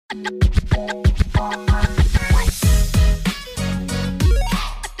Gotta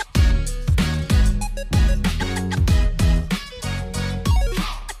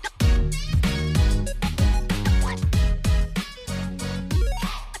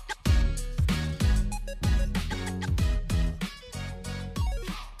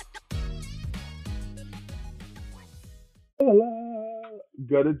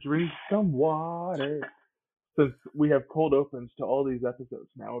drink some water. Since we have cold opens to all these episodes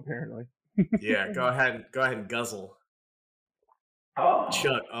now, apparently. Yeah, go ahead and guzzle. Oh,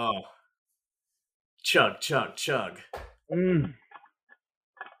 Chug. Chug, chug, chug. mm,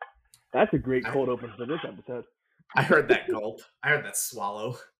 that's a great cold open for this episode. I heard that gulp. I heard that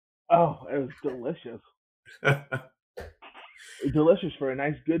swallow. Oh, it was delicious. Delicious for a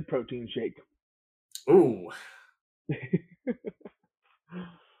nice, good protein shake. Ooh.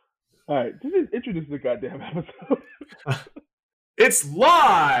 All right, just introduce the goddamn episode. It's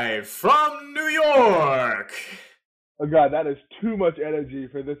live from New York. Oh god, that is too much energy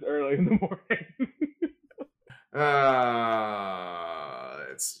for this early in the morning.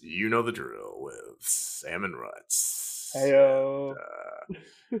 It's You Know the Drill with Sam and Ruts. Heyo.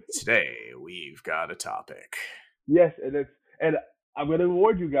 Today we've got a topic. Yes, and I'm going to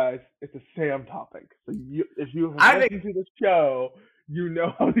warn you guys, it's a Sam topic. So if you have listened to the show, you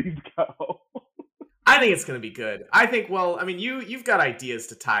know how these go. I think it's going to be good. I think, you've got ideas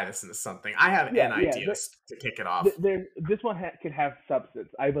to tie this into something. I have ideas to kick it off. This one can have substance,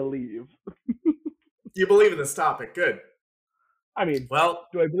 I believe. You believe in this topic? Good. I mean, well,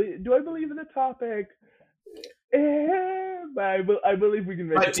 do I believe in the topic? I believe we can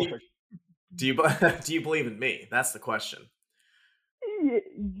make it work. Do you believe in me? That's the question. Yeah,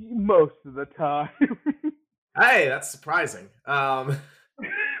 most of the time. Hey, that's surprising. I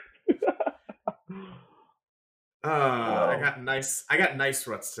got nice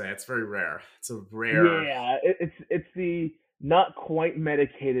ruts today. It's very rare. It's a rare. Yeah, it's the not quite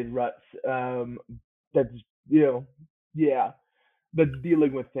medicated ruts. That's that's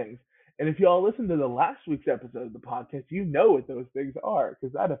dealing with things. And if y'all listen to the last week's episode of the podcast, you know what those things are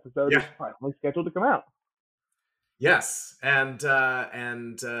because that episode is finally scheduled to come out. Yes, and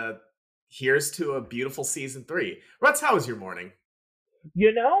here's to a beautiful season 3. Ruts, how was your morning?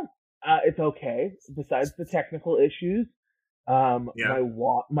 It's okay. Besides the technical issues,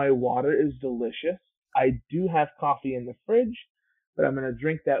 my water is delicious. I do have coffee in the fridge, but I'm gonna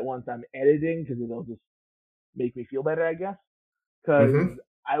drink that once I'm editing because it'll just make me feel better, I guess. Because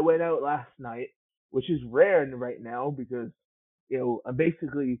I went out last night, which is rare right now because I'm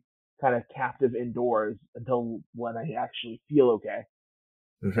basically kind of captive indoors until when I actually feel okay.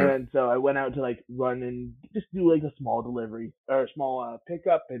 And so I went out to run and just do a small delivery or a small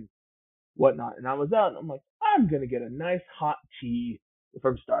pickup and whatnot. And I was out and I'm like, I'm going to get a nice hot tea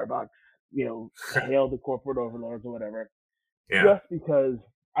from Starbucks, hail the corporate overlords or whatever. Yeah. Just because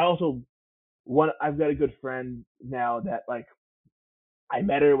I've got a good friend now that I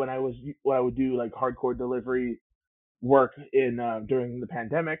met her when I would do hardcore delivery work in during the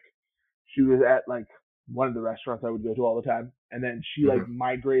pandemic. She was at one of the restaurants I would go to all the time, and then she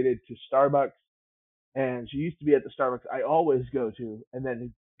migrated to Starbucks, and she used to be at the Starbucks I always go to, and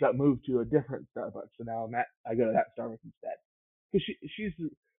then got moved to a different Starbucks. So now I go to that Starbucks instead because she's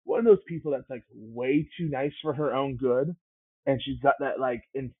one of those people that's way too nice for her own good, and she's got that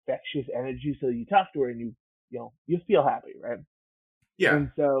infectious energy. So you talk to her and you feel happy, right? Yeah.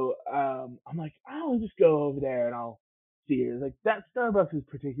 And so I'm like, I'll just go over there and I'll see her. That Starbucks is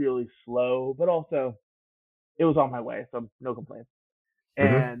particularly slow, but also it was on my way, so no complaints.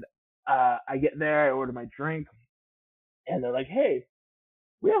 And I get there, I order my drink, and they're like, hey,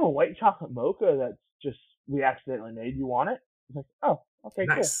 we have a white chocolate mocha that's just we accidentally made. You want it? I was like, oh, okay,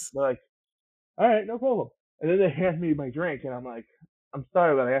 nice. Cool. They're like, all right, no problem. And then they hand me my drink, and I'm like, I'm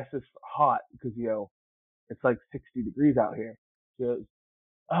sorry, but I asked this hot because it's 60 degrees out here. She goes,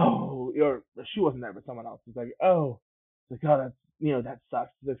 oh, or she wasn't there, but someone else. It's like, oh, that's that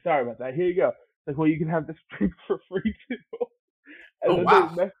sucks. She's like, sorry about that. Here you go. It's like, well, you can have this drink for free too. And then they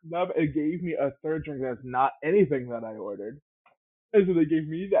messed it up and gave me a third drink that's not anything that I ordered. And so they gave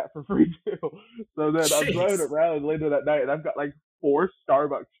me that for free too. So then I'm driving around later that night, and I've got 4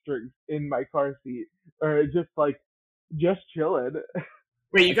 Starbucks drinks in my car seat, or just chilling.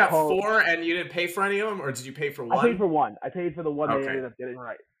 Wait, you got 4 and you didn't pay for any of them, or did you pay for one? I paid for one. I paid for the one they ended up getting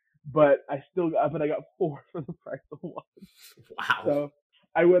right. But I got 4 for the price of one. Wow. So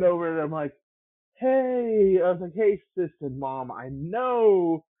I went over and I'm like, hey, sis and mom, I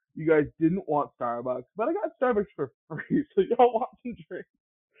know you guys didn't want Starbucks, but I got Starbucks for free, so y'all want some drinks.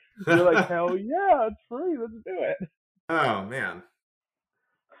 They're like, hell yeah, it's free, let's do it. Oh, man.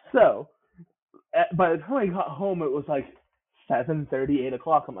 So by the time I got home, it was like 7:30, 8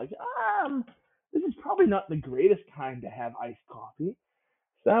 o'clock. I'm like, this is probably not the greatest time to have iced coffee.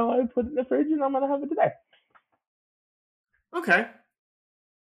 So I put it in the fridge and I'm gonna have it today. Okay.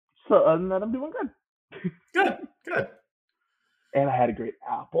 So other than that, I'm doing good. Good. And I had a great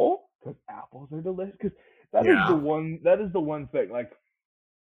apple because apples are delicious. Because that is the one. That is the one thing. Like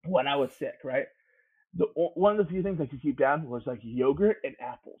when I was sick, right? One of the few things I could keep down was like yogurt and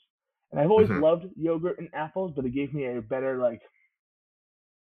apples. And I've always loved yogurt and apples, but it gave me a better, like,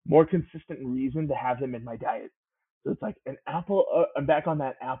 more consistent reason to have them in my diet. So it's like an apple. I'm back on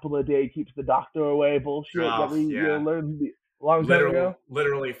that apple a day keeps the doctor away bullshit that we learned a long time ago.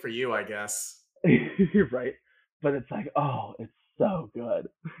 Literally for you, I guess. You're right. But it's like, oh, it's so good.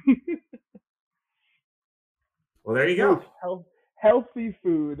 Well, there you go. Healthy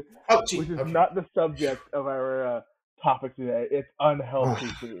food, which is not the subject of our topic today. It's unhealthy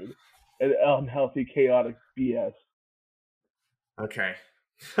food and unhealthy, chaotic BS. Okay.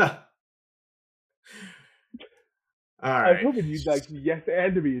 All right. I was hoping you'd like yes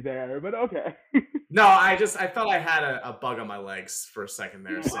and me there, but okay. No, I thought I had a bug on my legs for a second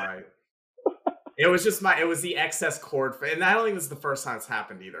there, so it was just it was the excess cord, and I don't think this is the first time it's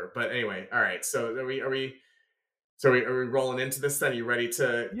happened either. But anyway, all right. So are we rolling into this then? Are you ready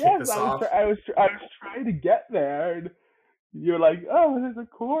to kick this off? I was trying to get there, and you're like, oh, there's a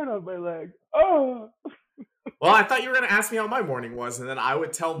cord on my leg. Oh. Well, I thought you were going to ask me how my morning was, and then I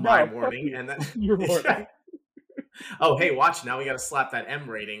would tell my morning, and then your morning. Oh, hey, watch now. We got to slap that M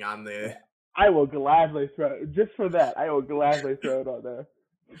rating on the. I will gladly throw it just for that. I will gladly throw it on there.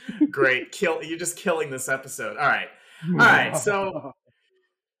 Great, you're just killing this episode. All right. So, all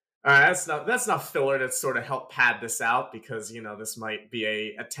right, that's not filler to sort of help pad this out because this might be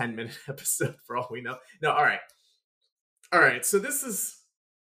a 10-minute episode for all we know. No, all right. So this is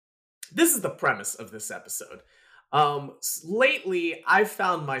the premise of this episode. Lately, I've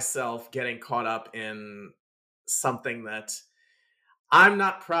found myself getting caught up in something that I'm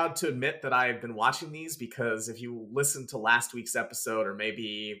not proud to admit that I've been watching these, because if you listen to last week's episode or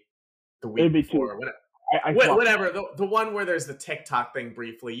maybe the week before, whatever, the one where there's the TikTok thing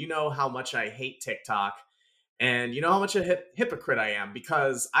briefly, you know how much I hate TikTok, and you know how much a hypocrite I am,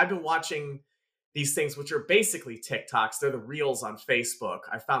 because I've been watching these things, which are basically TikToks. They're the Reels on Facebook.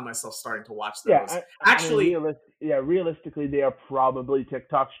 I found myself starting to watch those. Yeah, realistically, they are probably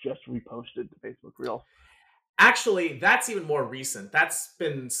TikToks just reposted to Facebook Reels. Actually, that's even more recent. That's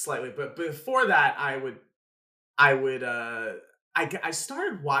been slightly, but before that, I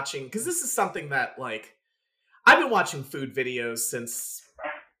started watching, because this is something that, like, I've been watching food videos since,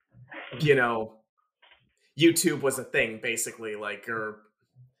 YouTube was a thing, basically, like, or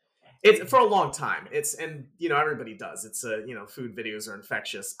it's for a long time. And everybody does. It's food videos are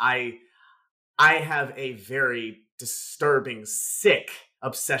infectious. I have a very disturbing, sick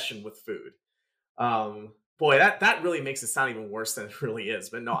obsession with food. Boy, that really makes it sound even worse than it really is.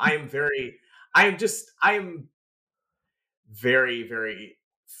 But no, I am very, very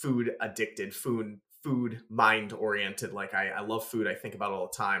food addicted, food mind oriented. Like I love food. I think about it all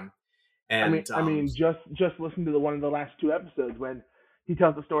the time. And I mean, just listen to one of the last two episodes when he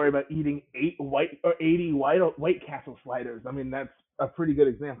tells the story about eating 80 White Castle sliders. I mean, that's a pretty good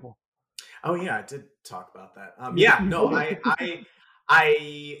example. Oh yeah, I did talk about that. Yeah, no,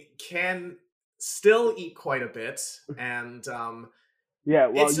 I can still eat quite a bit, and while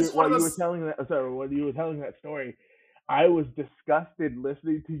you were telling that story, I was disgusted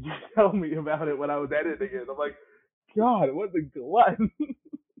listening to you tell me about it when I was editing it. I'm like, God, what the glutton.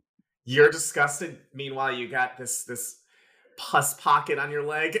 You're disgusted. Meanwhile, you got this pus pocket on your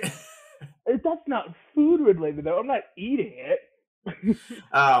leg. That's not food related though. I'm not eating it.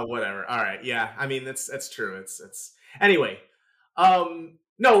 Whatever. All right. Yeah. I mean, that's true. It's anyway.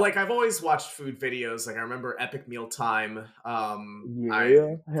 No, like I've always watched food videos. Like I remember Epic Meal Time. Hell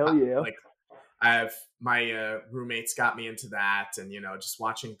yeah. Like I have my roommates got me into that, and just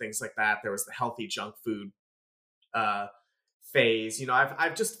watching things like that. There was the healthy junk food phase.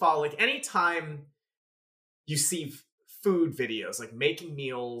 I've just followed, like, anytime you see food videos, like making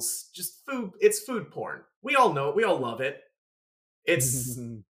meals, just food. It's food porn. We all know it. We all love it. It's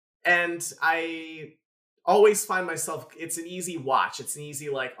and I always find myself, it's an easy watch. It's an easy,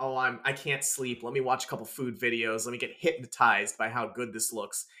 like, oh, I can't sleep. Let me watch a couple food videos. Let me get hypnotized by how good this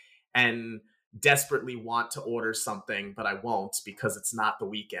looks and desperately want to order something, but I won't because it's not the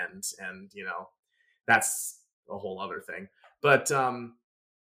weekend. And, that's a whole other thing. But,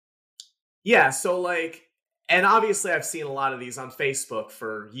 yeah, so like, and obviously I've seen a lot of these on Facebook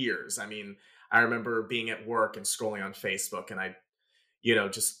for years. I mean, I remember being at work and scrolling on Facebook, and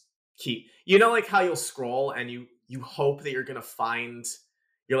just keep, like how you'll scroll and you hope that you're gonna find,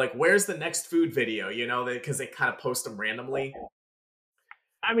 you're like, where's the next food video? Because they kind of post them randomly.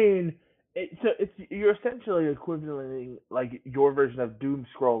 I mean, you're essentially equivalenting like your version of doom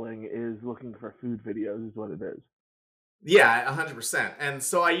scrolling is looking for food videos is what it is. Yeah, 100%. And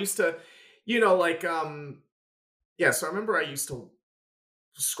so I used to, like, yeah. So I remember I used to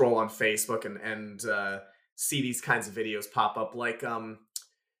scroll on Facebook and see these kinds of videos pop up. Like,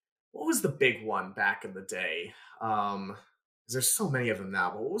 what was the big one back in the day? 'Cause there's so many of them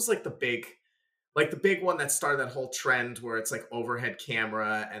now. But what was like the big one that started that whole trend where it's like overhead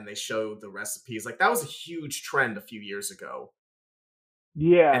camera and they show the recipes? Like that was a huge trend a few years ago.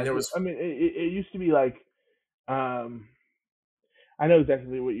 Yeah, And there was, I mean, it used to be like, um, I know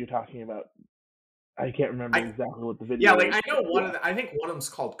exactly what you're talking about. I can't remember I exactly what the yeah, video like is, I but know yeah, I think one of them's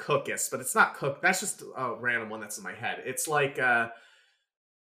called Cookus, but it's not Cook. That's just a random one that's in my head. It's like, I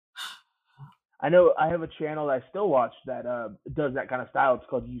know I have a channel that I still watch that does that kind of style. It's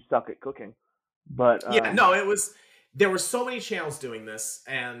called You Suck at Cooking, but yeah, no, there were so many channels doing this,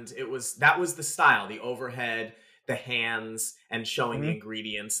 and that was the style, the overhead, the hands, and showing the mhm.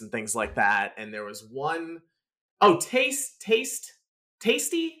 ingredients and things like that. And there was one, oh, tasty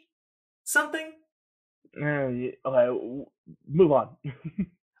something. Okay, move on.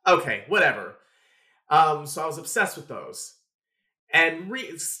 Okay, whatever. So I was obsessed with those, and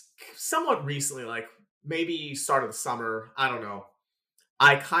somewhat recently, like maybe start of the summer, I don't know.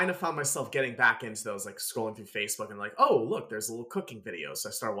 I kind of found myself getting back into those, like scrolling through Facebook and like, oh, look, there's a little cooking video. So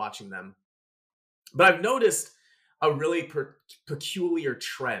I started watching them. But I've noticed a really peculiar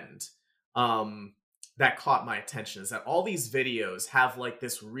trend that caught my attention is that all these videos have like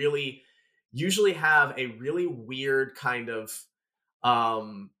usually have a really weird kind of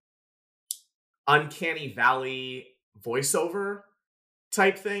um, uncanny valley voiceover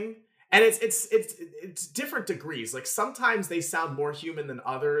type thing. And it's different degrees. Like sometimes they sound more human than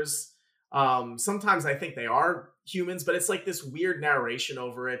others. Sometimes I think they are humans, but it's like this weird narration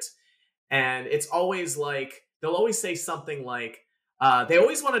over it. And it's always like they'll always say something like they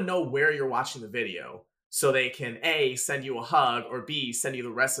always want to know where you're watching the video so they can A, send you a hug, or B, send you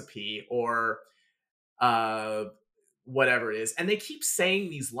the recipe, or uh whatever it is. And they keep saying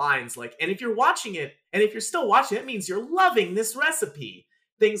these lines like, and if you're watching it, and if you're still watching it means you're loving this recipe,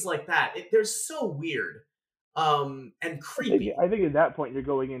 things like that. They're so weird and creepy. I think at that point you're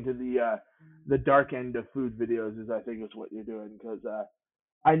going into the dark end of food videos. Is I think is what you're doing because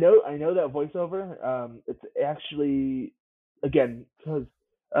I know that voiceover. It's actually again because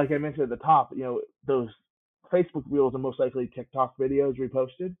like I mentioned at the top, those Facebook reels are most likely TikTok videos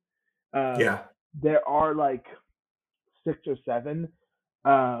reposted. Um, Yeah. there are like 6 or 7,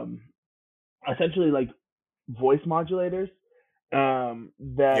 um, essentially like voice modulators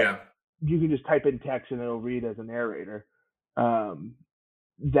that Yeah. you can just type in text and it'll read as a narrator. Um,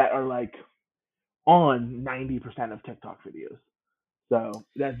 that are like on 90% of TikTok videos. So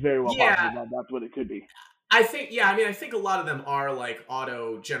that's very well possible Yeah. that that's what it could be. I think, yeah, I mean, I think a lot of them are like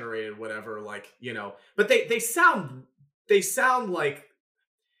auto generated, whatever, like, but they sound like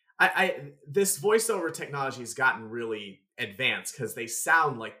this voiceover technology has gotten really advanced because they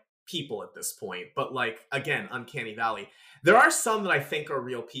sound like people at this point. But like again, Uncanny Valley. There are some that I think are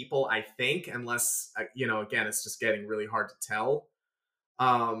real people. I think, unless again, it's just getting really hard to tell.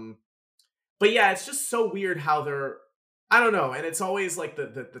 Um, but yeah, it's just so weird how they're. I don't know, and it's always like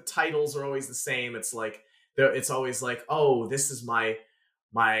the titles are always the same. It's like it's always like, oh, this is my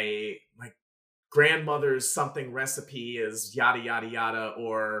grandmother's something recipe is yada yada yada,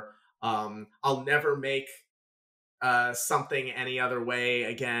 or I'll never make something any other way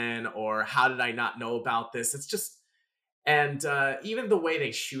again, or how did I not know about this? It's just, and even the way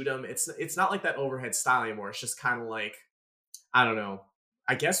they shoot them, it's not like that overhead style anymore. It's just kind of like, I don't know,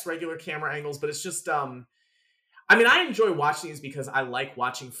 I guess regular camera angles, but it's just I mean, I enjoy watching these because I like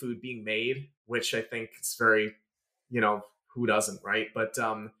watching food being made, which I think is very, who doesn't, right? But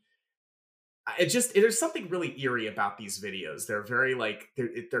there's something really eerie about these videos. They're very like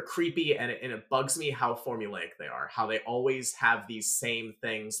they're creepy, and it bugs me how formulaic they are. How they always have these same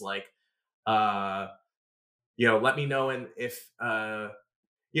things like, uh, let me know, and if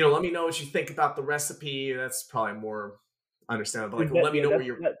let me know what you think about the recipe. That's probably more understandable. Like, let me Yeah, know where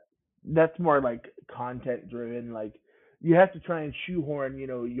you're. that's more like content driven. Like you have to try and shoehorn,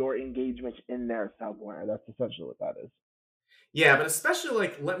 your engagement in there somewhere. That's essentially what that is. Yeah, but especially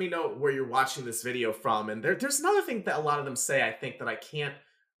like let me know where you're watching this video from. And there's another thing that a lot of them say, I think, that I can't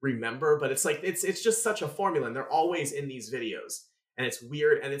remember, but it's like it's just such a formula, and they're always in these videos. And it's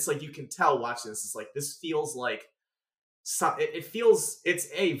weird, and it's like you can tell watching this, it's like this feels like it feels, it's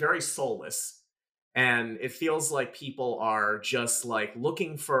a very soulless, and it feels like people are just like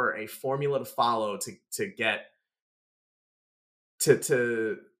looking for a formula to follow to get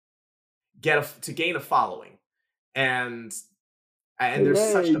to get to gain a following, and there's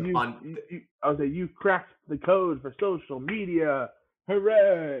such Hooray! a fun. I was like, you cracked the code for social media.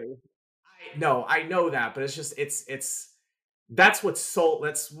 Hooray! I know that, but it's just that's what's so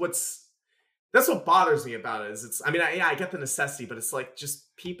that's what bothers me about it. Is it's, I mean, yeah, I get the necessity, but it's like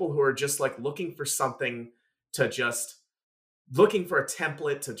just people who are just like looking for something to just looking for a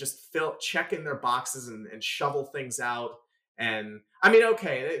template to just check in their boxes and shovel things out. And I mean,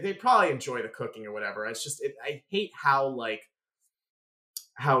 okay, they probably enjoy the cooking or whatever. It's just I hate how like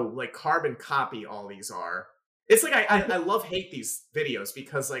carbon copy all these are. It's like I love hate these videos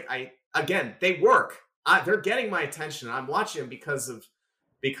because like again, they work. They're getting my attention. I'm watching them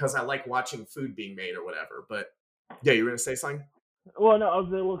because I like watching food being made or whatever. But yeah, you were gonna say something? Well, no, I was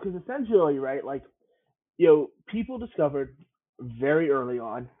like, well, because essentially, right, like, people discovered very early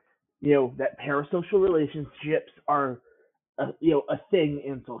on, that parasocial relationships are, a thing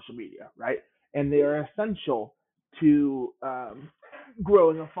in social media, right? And they are essential to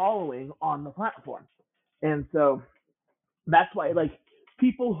growing a following on the platform. And so that's why, like,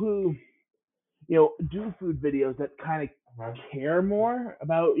 people who, do food videos that kind of care more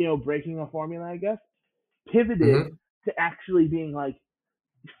about, breaking a formula, I guess, pivoted Hmm. to actually being like,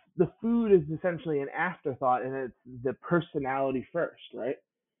 the food is essentially an afterthought and it's the personality first, right?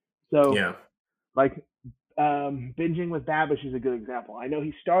 So, Yeah. like, binging with Babish is a good example. I know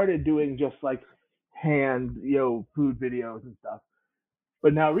he started doing just like hand, food videos and stuff,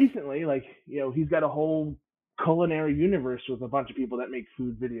 but now recently, like, he's got a whole culinary universe with a bunch of people that make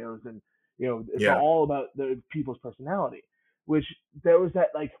food videos, and it's Yeah. all about the people's personality. Which there was that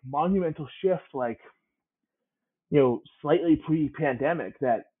like monumental shift, like slightly pre-pandemic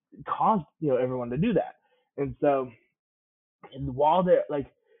that caused everyone to do that. And so, and while they're like,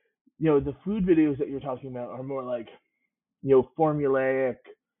 the food videos that you're talking about are more like formulaic,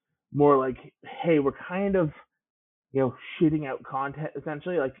 more like, hey, we're kind of shitting out content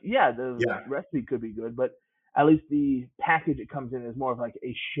essentially. Like, yeah, the Yeah. recipe could be good, but at least the package it comes in is more of like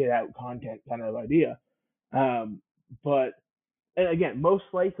a shit out content kind of idea. But and again, most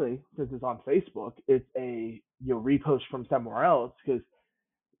likely since it's on Facebook, it's a repost from somewhere else, because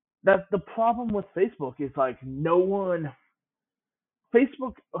that's the problem with Facebook. Is like, no one,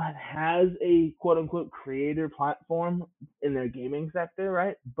 Facebook has a quote unquote creator platform in their gaming sector,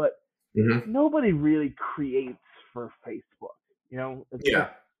 right? But Hmm. nobody really creates for Facebook. It's just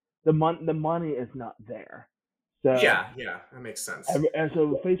Yeah. the money is not there. So Yeah. Yeah. That makes sense. and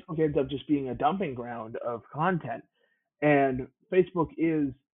so Facebook ends up just being a dumping ground of content. And Facebook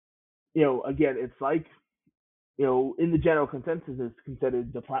is, again, it's like, in the general consensus, it's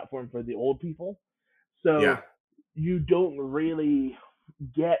considered the platform for the old people. So Yeah. you don't really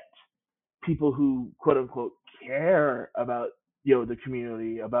get people who quote unquote care about the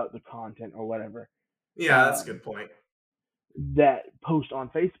community, about the content or whatever, Yeah. That's a um, good point. that post on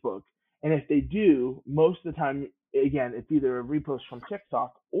Facebook. And if they do, most of the time, again, it's either a repost from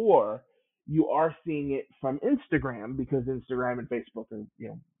TikTok, or you are seeing it from Instagram, because Instagram and Facebook are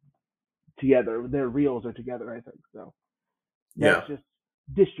together. Their reels are together, I think. So that's Yeah. just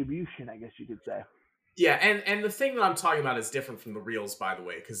distribution, I guess you could say. Yeah, and the thing that I'm talking about is different from the reels, by the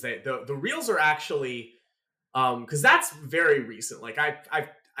way, because the reels are actually because that's very recent. Like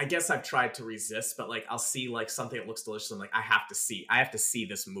I guess I've tried to resist, but like I'll see like something that looks delicious. I'm like, I have to see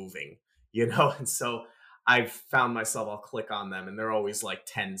this moving, and so I've found myself, I'll click on them, and they're always like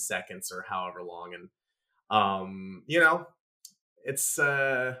 10 seconds or however long, and it's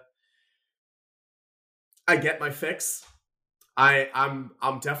I get my fix. I'm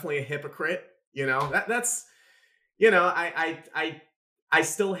definitely a hypocrite. That's I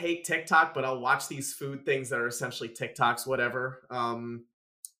still hate TikTok, but I'll watch these food things that are essentially TikToks, whatever. Not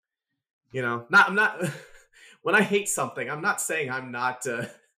I'm not when I hate something, I'm not saying I'm not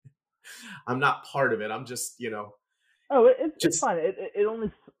I'm not part of it. I'm just, Oh, it's just fine.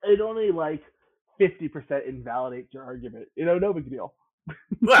 It only like 50% invalidates your argument. No big deal.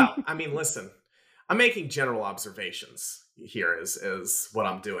 well, I mean, listen. I'm making general observations here is what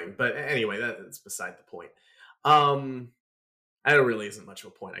I'm doing. But anyway, that's beside the point. Um I don't really isn't much of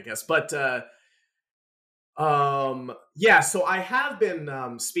a point, I guess. But yeah, so I have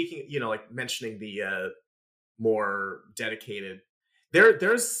been speaking, like mentioning the more dedicated.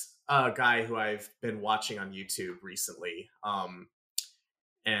 There's a guy who I've been watching on YouTube recently,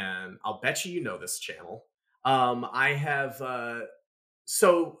 and I'll bet you know this channel. I have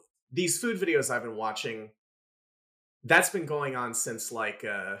so these food videos I've been watching. that's been going on since like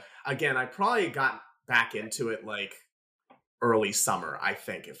again, I probably got back into it like early summer, I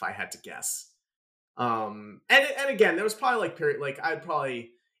think, if I had to guess. And again, there was probably like period like I'd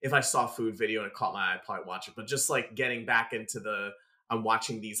probably, if I saw a food video and it caught my eye, I'd probably watch it. But just like getting back into the I'm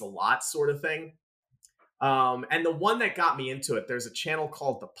watching these a lot sort of thing. And the one that got me into it, there's a channel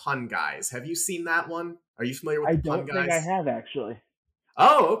called the Pun Guys. Have you seen that one? Are you familiar with I the Pun don't think I Guys? have actually.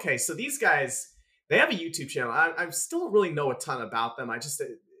 Oh, okay. So these guys, they have a YouTube channel. I still don't really know a ton about them. I just,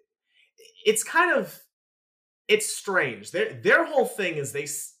 it's kind of, it's strange. Their whole thing is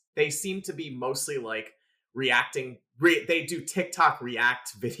they seem to be mostly like reacting. They do TikTok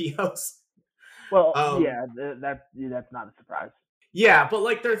React videos. Well, Um, yeah, that's not a surprise. yeah, but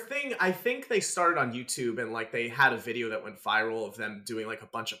like their thing, I think they started on YouTube and like they had a video that went viral of them doing like a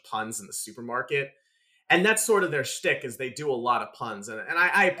bunch of puns in the supermarket. And that's sort of their shtick is they do a lot of puns, and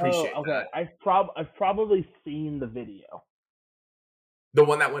I Oh, appreciate okay. that. I've probably seen the video. The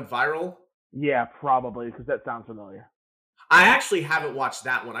one that went viral, Yeah, probably because that sounds familiar. I actually haven't watched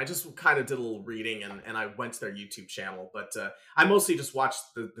that one. I just kind of did a little reading and I went to their YouTube channel, but I mostly just watched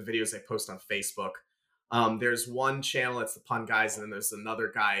the videos they post on Facebook. There's one channel that's the Pun Guys, and then there's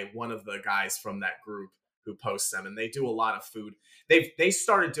another guy, one of the guys from that group who posts them, and they do a lot of food. They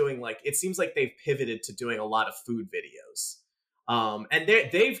started doing like it seems like they've pivoted to doing a lot of food videos. And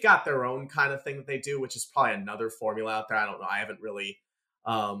they've got their own kind of thing that they do, which is probably another formula out there. I don't know. I haven't really.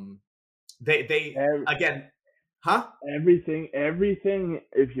 Um, they Ev- again, huh? everything.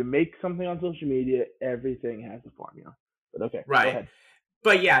 If you make something on social media, everything has a formula. But okay, go Right. ahead.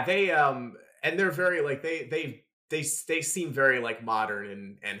 But yeah, they and they're very like they seem very like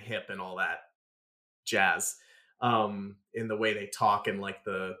modern and hip and all that jazz in the way they talk and like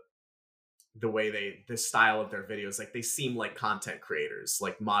the way the style of their videos, like they seem like content creators,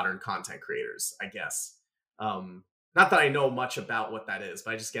 like modern content creators, I guess. Not that I know much about what that is,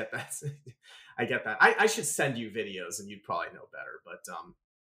 but I just get that. I get that. I should send you videos and you'd probably know better. But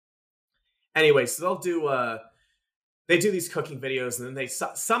anyway, so they do these cooking videos, and then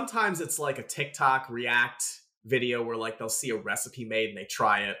sometimes it's like a TikTok React video where like they'll see a recipe made and they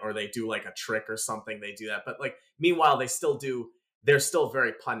try it, or they do like a trick or something, they do that. But like meanwhile they're still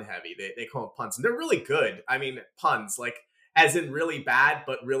very pun heavy. They call them puns, and they're really good. I mean, puns like as in really bad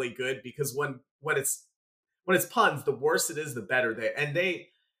but really good, because when it's puns, the worse it is the better. They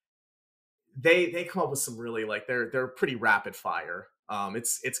come up with some really like they're pretty rapid fire.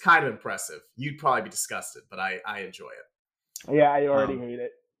 It's kind of impressive. You'd probably be disgusted, but I enjoy it. Yeah, I already Um, hate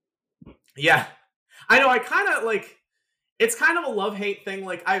it. yeah, I know. I kind of like it's kind of a love hate thing.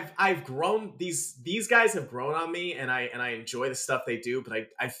 Like I've grown these guys have grown on me, and I enjoy the stuff they do, but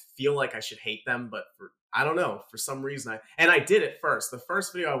I feel like I should hate them, but for I don't know, for some reason I did it first. The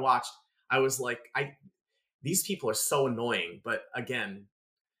first video I watched, I was like I these people are so annoying, but again,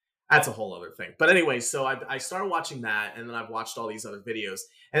 that's a whole other thing. But anyway, so I started watching that, and then I've watched all these other videos.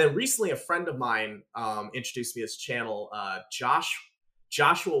 And then recently, a friend of mine introduced me to this channel,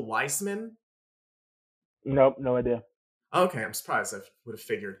 Joshua Weissman. Nope, no idea. Okay, I'm surprised. I would have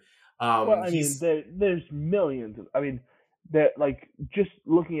figured. Well, I mean, He's there's millions. I mean, that like just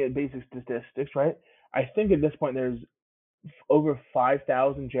looking at basic statistics, right? I think at this point there's over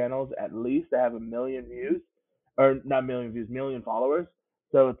 5,000 channels at least that have a million views, or not million views, million followers.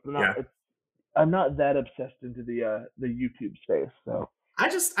 So it's not. yeah. It's I'm not that obsessed into the YouTube space. So I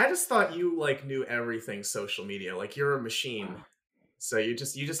just thought you like knew everything social media. Like you're a machine. So you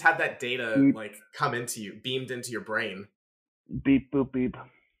just had that data beep like come into you, beamed into your brain. beep boop beep.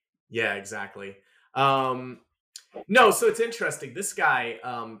 Yeah, exactly. Um, No, so it's interesting. This guy's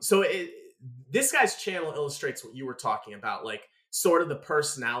channel illustrates what you were talking about, like sort of the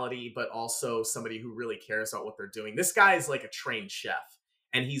personality, but also somebody who really cares about what they're doing. This guy is like a trained chef,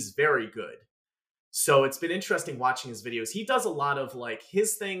 and he's very good. So it's been interesting watching his videos. He does a lot of like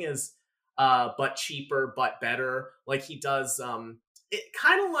his thing is but cheaper, but better. Like he does it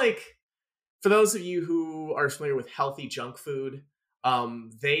kind of like for those of you who are familiar with healthy junk food,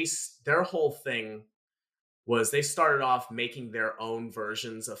 their whole thing was they started off making their own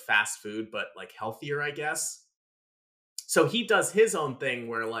versions of fast food, but like healthier, I guess. So he does his own thing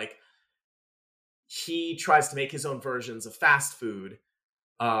where like he tries to make his own versions of fast food,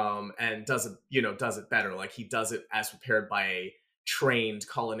 and does it better. Like he does it as prepared by a trained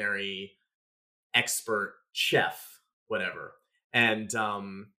culinary expert chef, whatever. And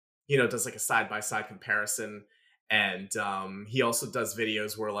does like a side by side comparison. And he also does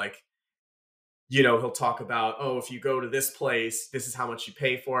videos where like he'll talk about, oh, if you go to this place, this is how much you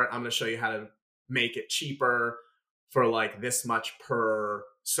pay for it. I'm going to show you how to make it cheaper for like this much per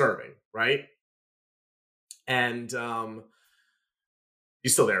serving, right? And you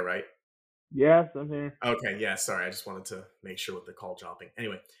still there, right? Yes, I'm here. Okay, yeah, sorry. I just wanted to make sure with the call dropping.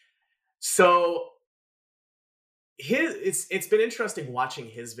 Anyway, so it's been interesting watching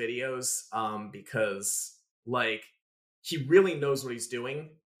his videos because like he really knows what he's doing,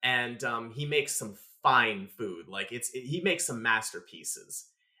 and he makes some fine food. Like he makes some masterpieces.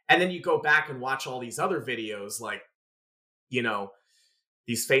 And then you go back and watch all these other videos, like, you know,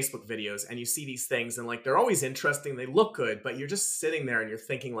 these Facebook videos, and you see these things, and like they're always interesting, they look good, but you're just sitting there and you're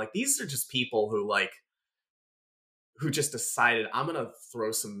thinking like these are just people who just decided I'm gonna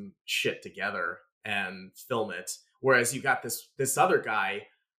throw some shit together and film it. Whereas you got this other guy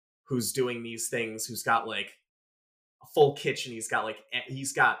who's doing these things, who's got like a full kitchen. He's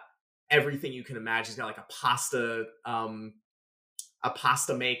got everything you can imagine. He's got like a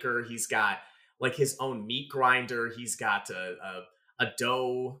pasta maker. He's got like his own meat grinder. He's got a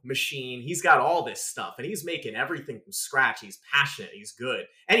dough machine. He's got all this stuff, and he's making everything from scratch. He's passionate. He's good,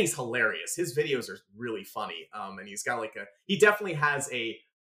 and he's hilarious. His videos are really funny. And he's got like he definitely has a,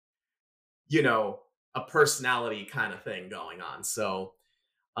 you know, a personality kind of thing going on. So,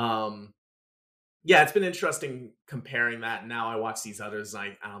 um, yeah, it's been interesting comparing that. Now I watch these others,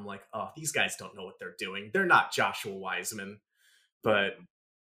 and I'm like, oh, these guys don't know what they're doing. They're not Joshua Wiseman, but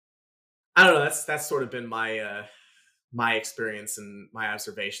I don't know. That's sort of been my experience and my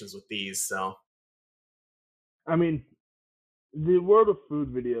observations with these. So I mean, the world of food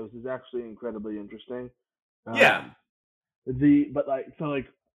videos is actually incredibly interesting. yeah, Um, but like so like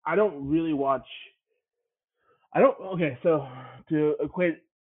I don't really watch. I don't. Okay, so to equate,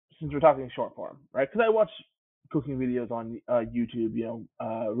 since we're talking short form, right? Because I watch cooking videos on YouTube.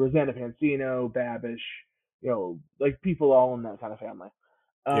 Rosanna Pansino, Babish, like people all in that kind of family.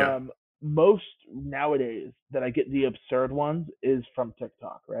 yeah. Um, Most nowadays that I get the absurd ones is from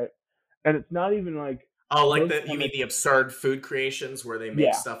TikTok, right? And it's not even like Oh, like most of you the time mean it's the absurd food creations where they make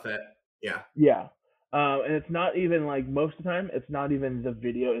yeah, stuff that yeah. yeah. And it's not even like most of the time it's not even the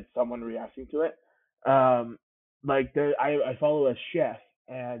video, it's someone reacting to it. Um, like I follow a chef,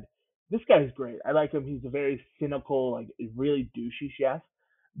 and this guy's great. I like him. He's a very cynical, like really douchey chef,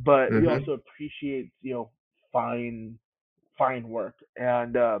 but he Hmm. also appreciates fine work.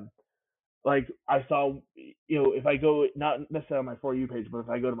 And like I saw, if I go not necessarily on my For You page, but if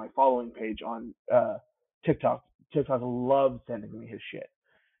I go to my following page on TikTok, TikTok loves sending me his shit.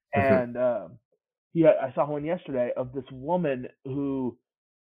 Hmm. And I saw one yesterday of this woman who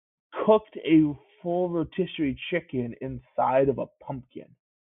cooked a full rotisserie chicken inside of a pumpkin,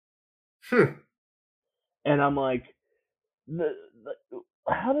 Hmm. and I'm like,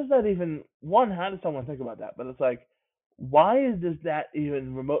 how does that even? One, how does someone think about that? But it's like, why does that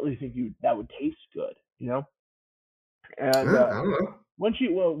even remotely think that would taste good? And I don't know. when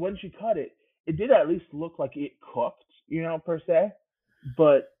she cut it, it did at least look like it cooked, per se.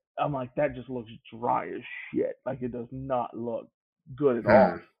 But I'm like, that just looks dry as shit. Like it does not look good at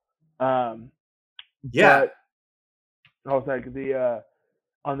Hmm. all. Um, Yeah. but I was like, the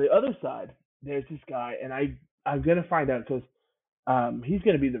on the other side, there's this guy, and I'm gonna find out because he's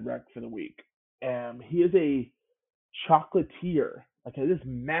gonna be the rec for the week. He is a chocolatier, like this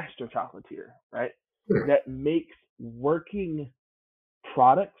master chocolatier, right? Hmm. That makes working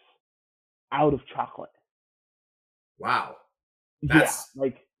products out of chocolate. Wow. Yeah, That's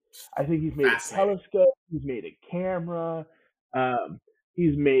like I think he's made a fascinating. telescope, he's made a camera, um,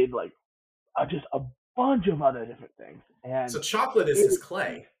 he's made like just a bunch of other different things, and So chocolate is his it,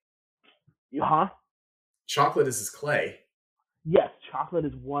 clay. huh? Chocolate is his clay. Yes, chocolate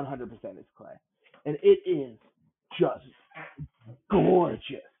is 100% his clay, and it is just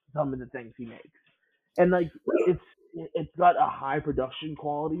gorgeous. Some of the things he makes, and like Really? it's got a high production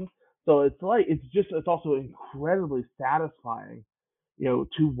quality, so it's also incredibly satisfying,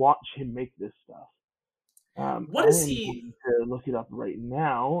 to watch him make this stuff. What I does am he going to look it up right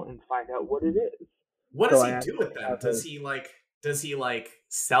now and find out what it is. what So does I he do actually with them? have a. Does he like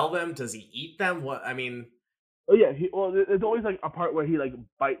sell them? Does he eat them? What I mean, Oh yeah, there's always like a part where he like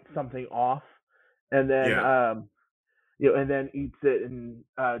bites something off, and then yeah. and then eats it, and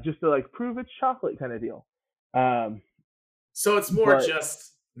just to like prove it's chocolate kind of deal. Um, So it's more but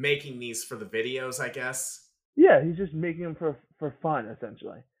just making these for the videos, I guess. yeah, he's just making them for fun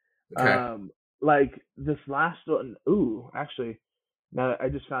essentially. Okay. Like this last one. Ooh, actually, now I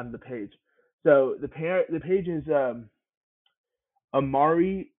just found the page. So the page is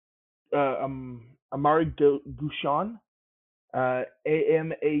Amari Amari Gushan,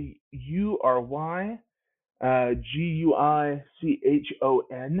 Amaury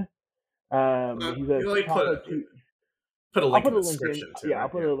Guichon. He's a You like chocolate. put a I'll link put in a the link in. description too, Yeah, I'll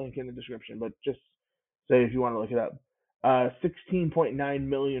right? put Yeah. a link in the description. But just So if you want to look it up, 16.9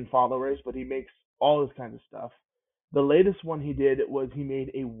 million followers, but he makes all this kind of stuff. The latest one he did was he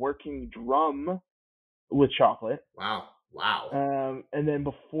made a working drum with chocolate. Wow. Wow. And then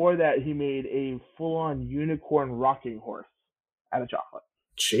before that, he made a full-on unicorn rocking horse out of chocolate.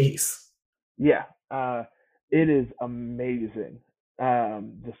 Jeez. Yeah. It is amazing.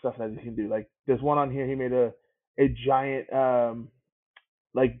 The stuff that he can do. Like, there's one on here, he made a giant,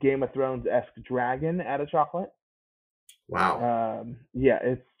 like Game of Thrones-esque dragon out of chocolate. Wow. Yeah,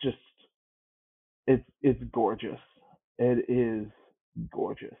 it's just, it's gorgeous. It is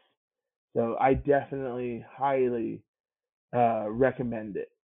gorgeous. So I definitely highly recommend it.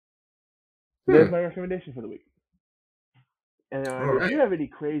 So there's my recommendation for the week. And if you have any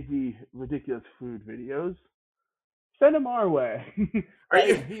crazy, ridiculous food videos, send them our way. Are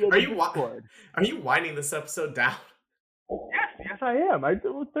you winding this episode down? Yes, I am. I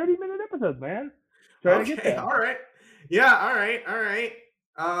do 30-minute episodes, man. Trying to get there. All right. Yeah, all right.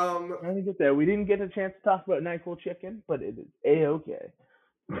 Trying to get there. We didn't get a chance to talk about NyQuil chicken, but it is A-okay.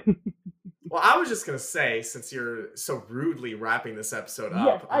 Well, I was just gonna say, since you're so rudely wrapping this episode up.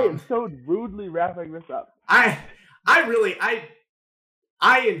 Yes, I am so rudely wrapping this up. I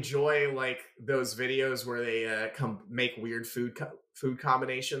enjoy like those videos where they make weird food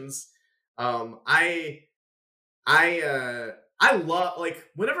combinations. I love, like,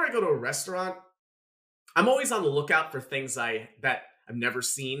 whenever I go to a restaurant, I'm always on the lookout for things that I've never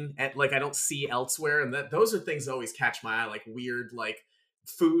seen and like I don't see elsewhere, and those are things that always catch my eye, like weird like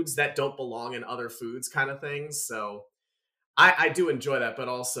foods that don't belong in other foods kind of things. So I do enjoy that, but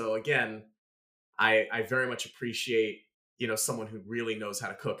also again, I very much appreciate, you know, someone who really knows how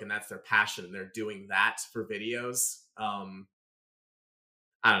to cook and that's their passion and they're doing that for videos. I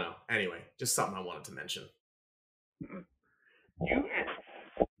don't know. Anyway, just something I wanted to mention. You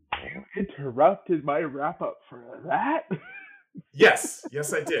interrupted my wrap up for that? Yes,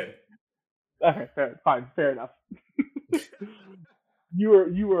 I did. Okay, fair enough.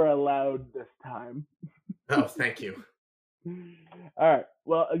 You were allowed this time. Oh, thank you. All right.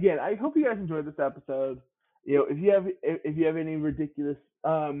 Well, again, I hope you guys enjoyed this episode. You know, if you have any ridiculous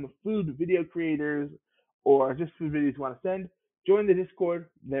food video creators or just food videos you want to send, join the Discord.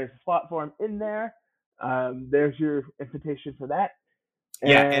 There's a slot for them in there. There's your invitation for that.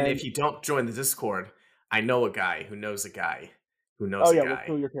 And if you don't join the Discord, I know a guy who knows a guy who knows a guy. We'll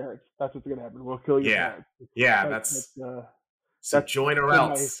kill your parents. That's what's gonna happen. We'll kill your parents. Yeah, that's join or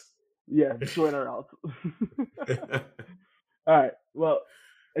else. Join or else. All right. Well,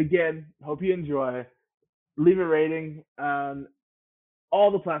 again, hope you enjoy. Leave a rating on all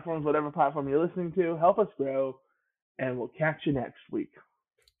the platforms, whatever platform you're listening to. Help us grow, and we'll catch you next week.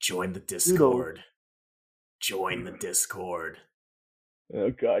 Join the Discord. Join the Discord. Oh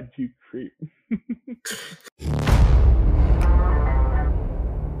God, you creep.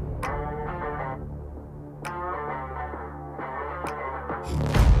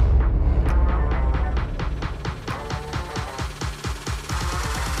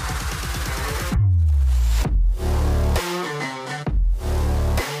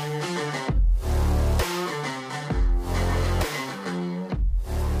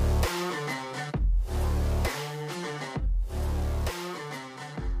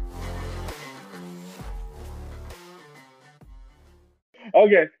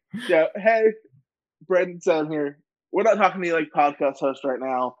 Okay, so hey, Brendan Sam here. We're not talking to you like podcast host right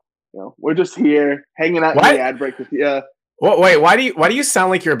now. You know, we're just here hanging out in the ad break with you. Well, wait, why do you sound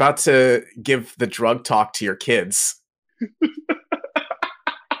like you're about to give the drug talk to your kids?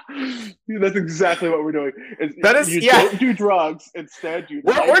 That's exactly what we're doing. Don't do drugs. Instead,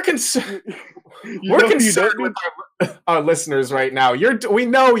 we're concerned with our listeners right now. We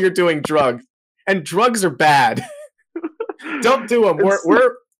know you're doing drugs, and drugs are bad. Don't do them.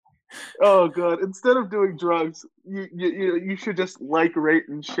 We're Oh God! Instead of doing drugs, you should just like, rate,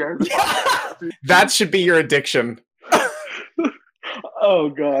 and share. That should be your addiction. Oh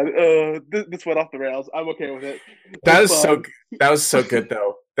God! This went off the rails. I'm okay with it. That was so good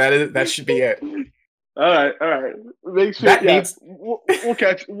though. That should be it. All right. Make sure. We'll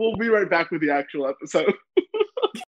catch. We'll be right back with the actual episode.